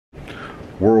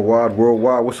Worldwide,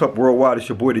 worldwide. What's up, worldwide? It's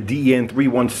your boy, the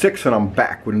DN316, and I'm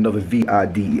back with another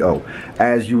VIDEO.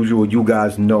 As usual, you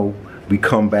guys know we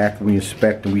come back, we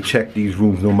inspect, and we check these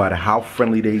rooms. No matter how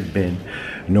friendly they've been,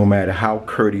 no matter how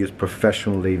courteous,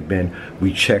 professional they've been,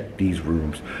 we check these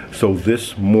rooms. So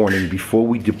this morning, before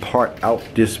we depart out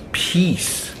this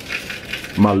piece,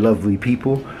 my lovely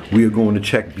people, we are going to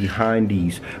check behind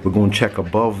these, we're going to check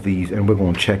above these, and we're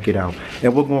going to check it out.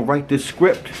 And we're going to write this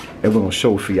script, and we're going to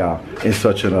show it for y'all in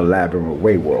such an elaborate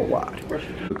way worldwide.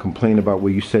 Complain about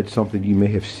where you said something, you may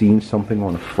have seen something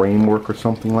on a framework or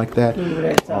something like that.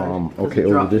 Okay,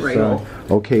 over this side.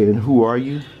 Okay, and who are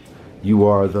you? You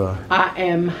are the... I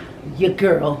am your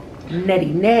girl, Nettie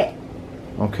Net.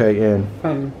 Okay, and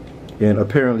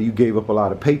apparently you gave up a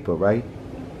lot of paper, right?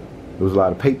 There was a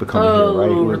lot of paper coming here, right?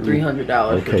 Over $300.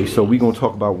 Okay, so we're going to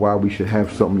talk about why we should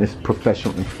have something that's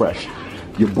professional and fresh.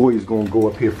 Your boy is going to go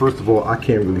up here. First of all, I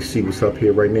can't really see what's up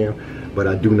here right now, but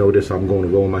I do know this. I'm going to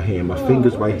roll my hand. My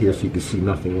finger's right here so you can see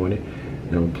nothing on it. And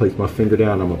I'm going to place my finger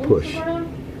down. I'm going to push.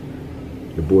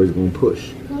 Your boy's going to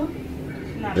push.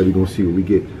 And we're going to see what we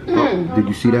get. Did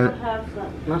you see that?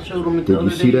 Did you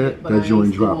see that? That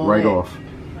joint dropped right off.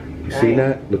 You see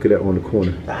that? Look at that on the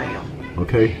corner.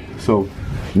 Okay, so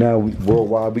now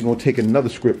worldwide, we're going to take another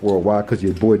script worldwide because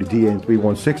your boy, the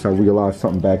DN316, I realized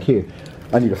something back here.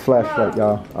 I need a flashlight,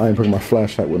 y'all. I ain't bringing my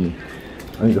flashlight with me.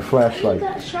 I need a flashlight.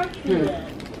 Here,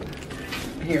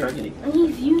 I get it. And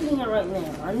he's using it right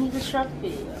now. I need the shark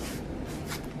video.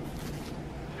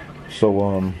 So,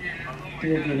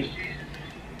 give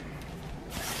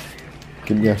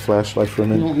me that flashlight for a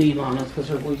minute. You don't need on us because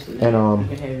her voice is... And,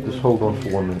 just hold on for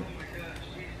 1 minute.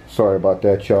 Sorry about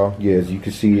that, y'all. Yeah, as you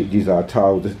can see, these are our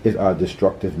towels. This is our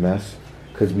destructive mess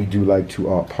because we do like to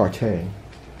partay,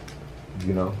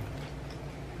 you know.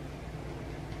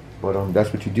 But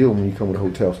that's what you do when you come with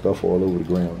hotel stuff all over the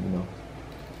ground, you know.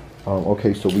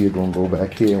 Okay, so we are gonna go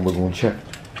back here and we're gonna check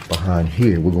behind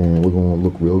here. We're gonna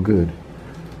look real good.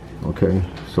 Okay,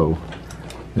 so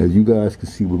as you guys can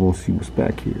see, we're gonna see what's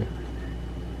back here.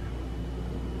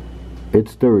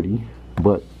 It's dirty,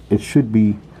 but it should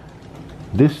be.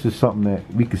 This is something that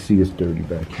we can see is dirty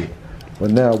back here.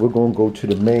 But now we're going to go to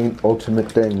the main ultimate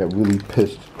thing that really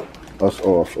pissed us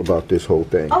off about this whole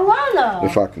thing. Alana!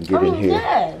 If I can get in here.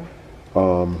 Dead.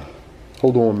 Hold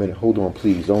on a minute. Hold on,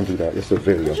 please. Don't do that. It's a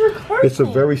video. It's a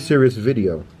very serious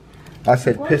video. I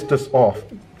said pissed us off.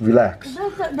 Relax.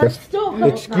 That's still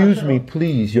excuse me,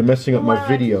 please. You're messing up my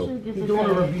video. You're doing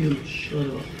a review. Shut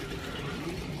up.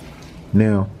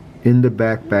 Now, in the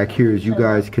back here, as you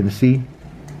guys can see,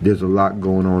 there's a lot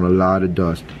going on, a lot of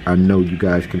dust. I know you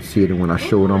guys can see it, and when I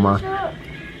show it on my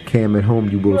cam at home,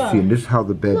 you will see it. And this is how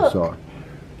the beds are.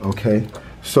 Okay?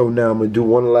 So now I'm going to do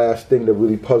one last thing that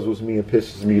really puzzles me and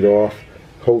pisses me off.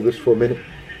 Hold this for a minute.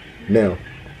 Now,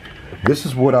 this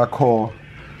is what I call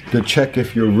the check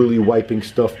if you're really wiping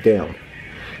stuff down.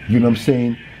 You know what I'm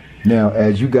saying? Now,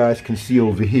 as you guys can see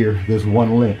over here, there's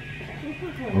one lint.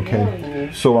 Okay?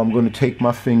 So I'm going to take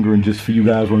my finger and just for you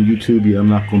guys on YouTube, yeah, I'm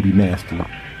not going to be nasty.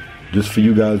 Just for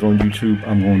you guys on YouTube,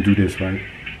 I'm going to do this, right?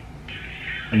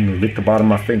 I'm going to lick the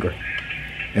bottom of my finger.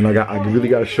 And I really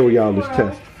got to show y'all this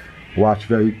test. Watch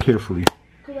very carefully.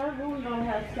 I'm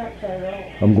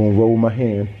going to roll my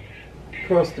hand.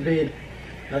 Across the bed.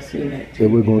 I see that too.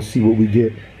 And we're going to see what we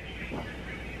get.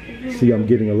 See, I'm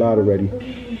getting a lot already.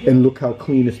 And look how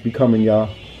clean it's becoming,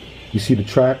 y'all. You see the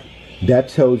track? That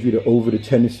tells you that over the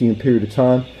tendency and period of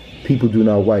time, people do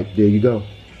not wipe. There you go.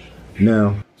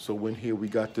 Now, so in here we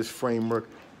got this framework.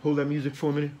 Hold that music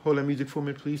for a minute. Hold that music for a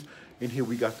minute, please. In here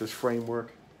we got this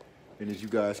framework. And as you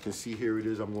guys can see, here it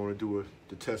is. I'm going to do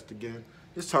the test again.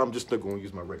 This time I'm just not going to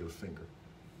use my regular finger.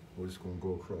 We're just going to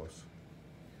go across.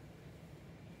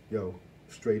 Yo,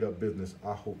 straight up business.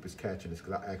 I hope it's catching this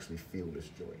because I actually feel this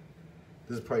joint.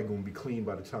 This is probably going to be clean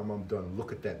by the time I'm done.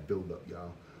 Look at that buildup,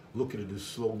 y'all. Look at it, it's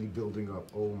slowly building up.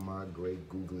 Oh my great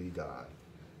googly God.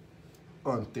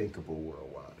 Unthinkable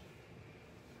worldwide.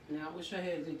 Now I wish I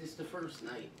had this the first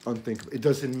night. Unthinkable. It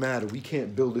doesn't matter. We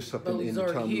can't build this up in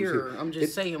the time here. I'm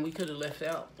just saying we could have left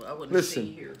out. I wouldn't stay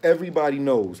here. Listen, everybody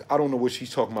knows. I don't know what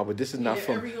she's talking about, but this is not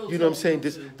from. You know what I'm saying?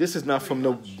 This is not from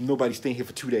nobody staying here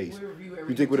for 2 days.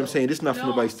 You dig what I'm saying? This is not from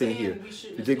nobody staying here.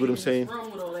 You dig what I'm saying?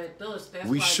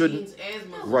 We shouldn't.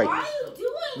 Right. Why are you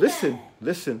doing that?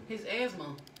 Listen. His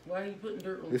asthma. Why are you putting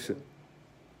dirt on? Listen.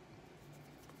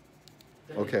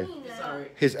 Okay. Sorry.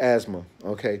 His asthma.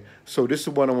 Okay. So this is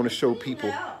what I want to show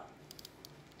people.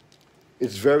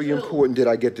 It's very important that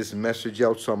I get this message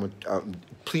out. So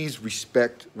please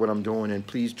respect what I'm doing and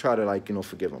please try to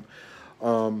forgive him.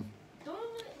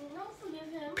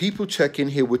 People check in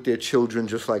here with their children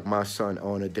just like my son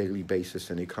on a daily basis,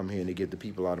 and they come here and they give the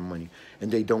people a lot of money, and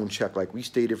they don't check. Like, we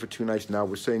stayed there for 2 nights. Now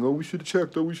we're saying, oh, we should have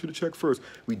checked. Oh, we should have checked first.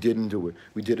 We didn't do it.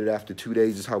 We did it after 2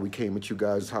 days. Is how we came with you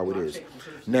guys. Is how it is.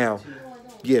 Now,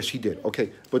 yes, she did.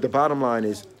 Okay, but the bottom line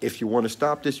is, if you want to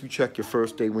stop this, you check your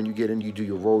first day when you get in. You do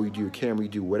your roll, you do your camera, you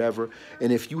do whatever.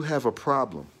 And if you have a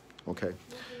problem, okay,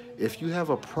 if you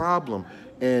have a problem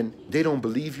and they don't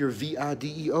believe your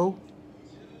VIDEO,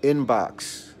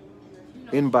 inbox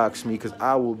me, because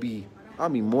I'll be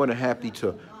more than happy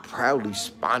to proudly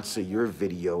sponsor your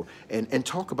video and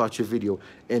talk about your video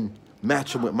and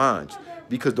match them with mine.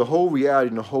 Because the whole reality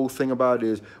and the whole thing about it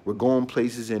is, we're going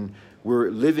places and we're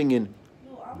living in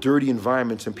dirty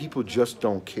environments and people just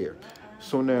don't care.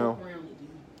 So now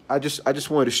I just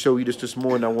wanted to show you this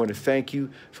morning. I want to thank you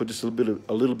for just a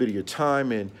little bit of your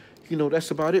time, and you know,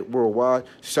 that's about it, worldwide.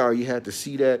 Sorry you had to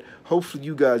see that. Hopefully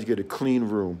you guys get a clean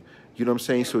room. You know what I'm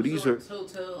saying? So these are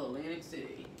Hotel, Atlantic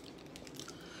City.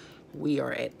 We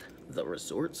are at the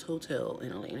Resorts Hotel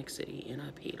in Atlantic City, and I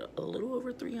paid a little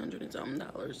over $300 and something,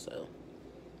 so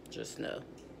just know.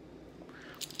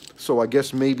 So I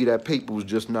guess maybe that paper was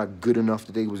just not good enough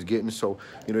that they was getting, so,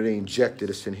 you know, they injected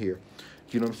us in here.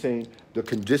 You know what I'm saying? The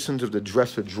conditions of the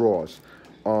dresser drawers.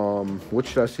 What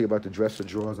should I say about the dresser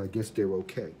drawers? I guess they're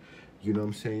okay. You know what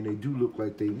I'm saying? They do look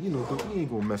like they, you know, but we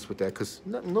ain't gonna mess with that, because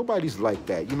nobody's like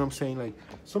that. You know what I'm saying? Like,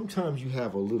 sometimes you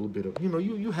have a little bit of, you know,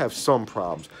 you have some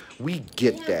problems. We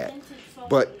get that.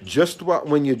 But just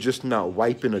when you're just not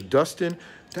wiping or dusting,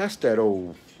 that's that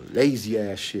old lazy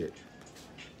ass shit.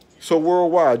 So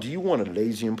worldwide, do you want a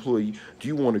lazy employee? Do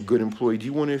you want a good employee? Do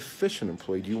you want an efficient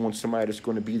employee? Do you want somebody that's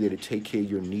going to be there to take care of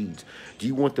your needs? Do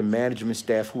you want the management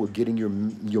staff who are getting your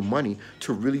money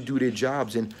to really do their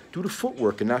jobs and do the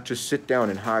footwork and not just sit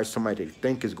down and hire somebody they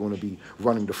think is going to be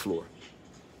running the floor?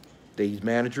 These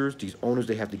managers, these owners,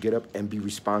 they have to get up and be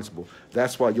responsible.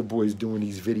 That's why your boy is doing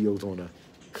these videos on a,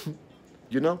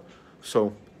 you know?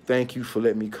 So thank you for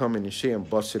letting me come in and share and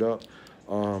bust it up.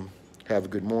 Have a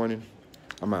good morning.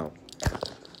 I'm out.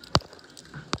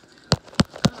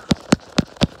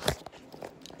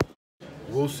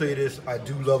 We'll say this, I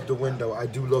do love the window. I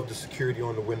do love the security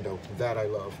on the window. That I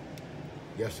love.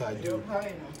 Yes, I do.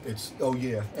 It's, oh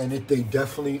yeah, and they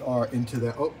definitely are into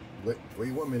that. Oh, wait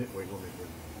 1 minute.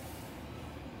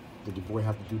 Did the boy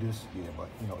have to do this? Yeah, but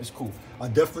you know, it's cool. I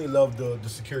definitely love the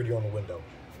security on the window.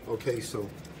 Okay, so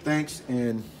thanks,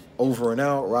 and over and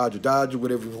out, Roger Dodger,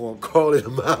 whatever you want to call it.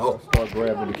 I'm out. Start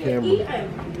grabbing the camera. You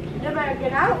better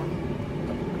get out.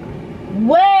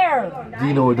 Where?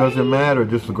 Dino, it doesn't matter.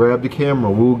 Just grab the camera.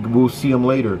 We'll see them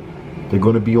later. They're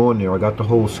going to be on there. I got the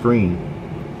whole screen.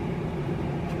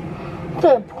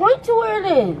 Okay, point to where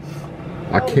it is.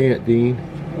 I can't, Dean.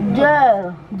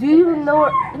 Yeah. Do you even know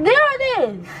where? There it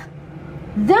is.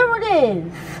 There it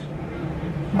is.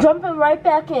 Jumping right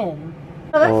back in.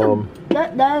 Oh,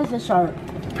 that is a shark.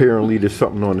 Apparently there's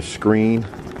something on the screen.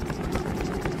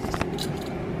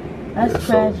 That's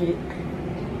tragic.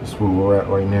 That's where we're at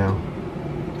right now.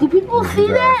 Do people see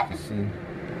that?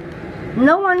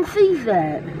 No one sees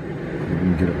that. You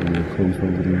can get up a little close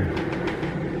over there.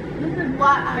 This is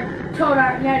what I told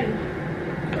our daddy.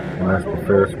 And that's the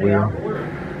Ferris wheel.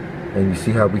 And you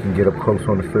see how we can get up close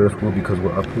on the Ferris wheel because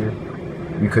we're up here?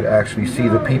 We could actually see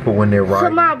the people when they're riding.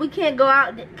 So Mom, we can't go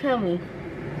out, can we?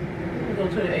 We go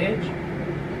to the edge.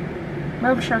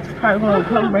 My shark's probably gonna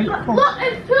come right close. Look,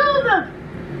 it's two of them!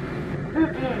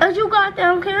 As you got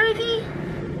down, crazy?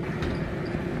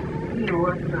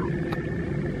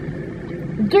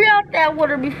 Get out that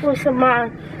water before some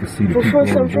freaking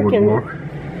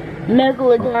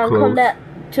megalodon come back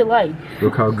to life.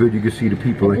 Look how good you can see the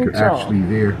people like you're actually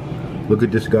there. Look at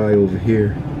this guy over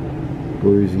here.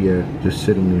 Where is he at? Just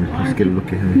sitting there. Let's get a look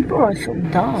at him. People are so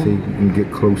dumb. See, you can get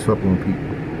close up on people.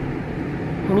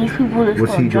 And these people just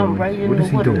What's he doing? Right in What is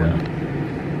the he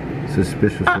doing?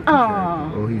 Suspicious.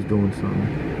 Oh, he's doing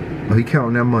something. Oh, he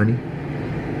counting that money.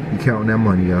 He counting that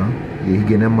money, y'all. Yeah, he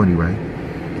getting that money right.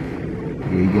 Yeah,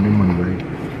 he getting that money right.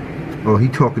 Oh, he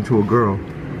talking to a girl.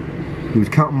 He was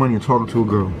counting money and talking to a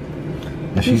girl.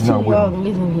 And she's not with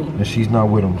him. And she's not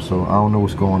with him, so I don't know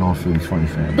what's going on, Philly's Funny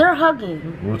Family. They're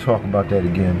hugging. We'll talk about that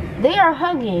again. They are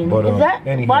hugging. But is that,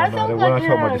 anyhow, why we're not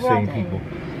talking about the same people.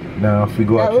 Now, if we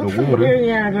go out to the water,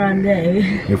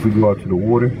 if we go out to the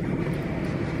water,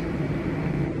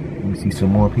 we see some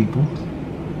more people.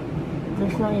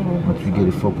 It's not even. Once you get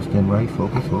it focused in right,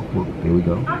 focus. Oh, there we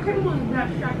go.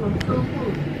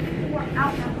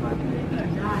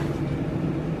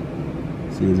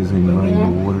 See, there's anybody in the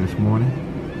water this morning.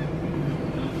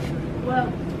 Well,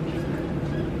 you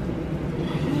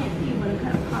can't see, but it's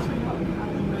kind of popping up and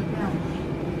popping right down.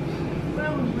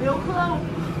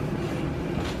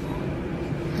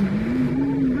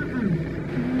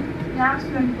 Oh,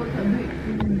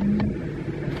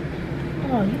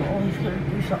 you always gotta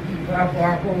do something. That's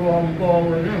why I put it on the ball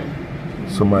with him.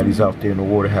 Somebody's out there in the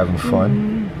water having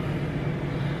fun.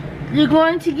 You're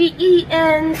going to get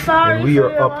eaten. Sorry. And we for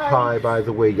are your up life. high, by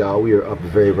the way, y'all. We are up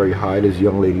very, very high. There's a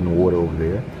young lady in the water over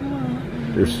there.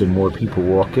 There's some more people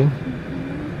walking.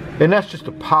 And that's just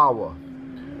the power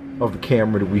of the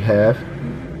camera that we have.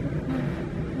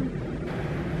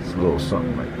 It's a little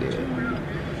something right there.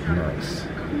 Nice.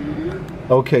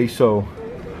 Okay, so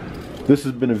this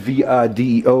has been a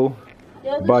VIDEO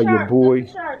by your boy,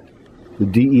 the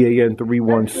DEAN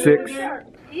 316.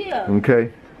 Yeah.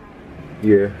 Okay?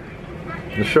 Yeah.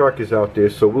 The shark is out there,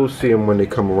 so we'll see them when they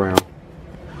come around.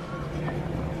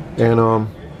 And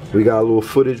we got a little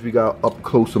footage. We got up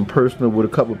close and personal with a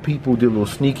couple of people. Did a little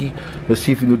sneaky. Let's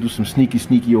see if we can do some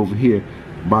sneaky over here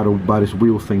by this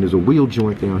wheel thing. There's a wheel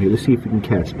joint down here. Let's see if we can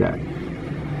catch that.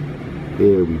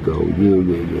 There we go. Yeah.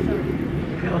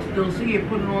 Y'all still see it?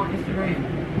 Put it on Instagram.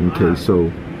 Okay, so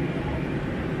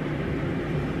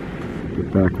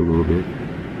get back a little bit.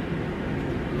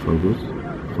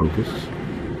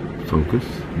 Focus.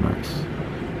 Nice.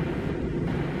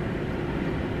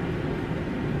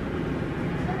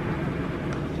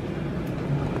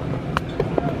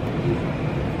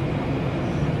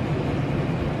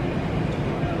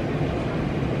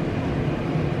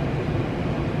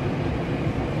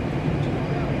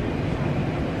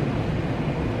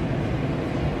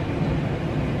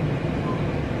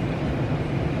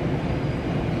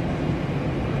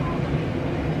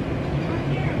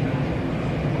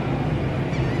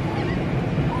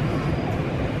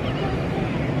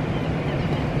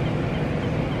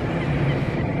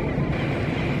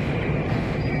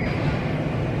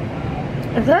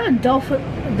 Is that a dolphin?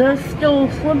 They're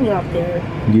still swimming out there.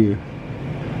 Yeah. You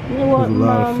know what, There's a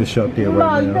lot Mom? of fish out there right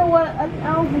Mom, you now. know what?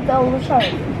 I don't think that was a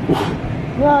shark.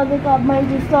 No, I think I might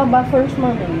just saw my first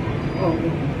mermaid. Oh.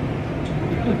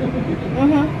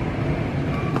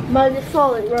 But I just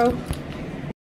saw it, bro.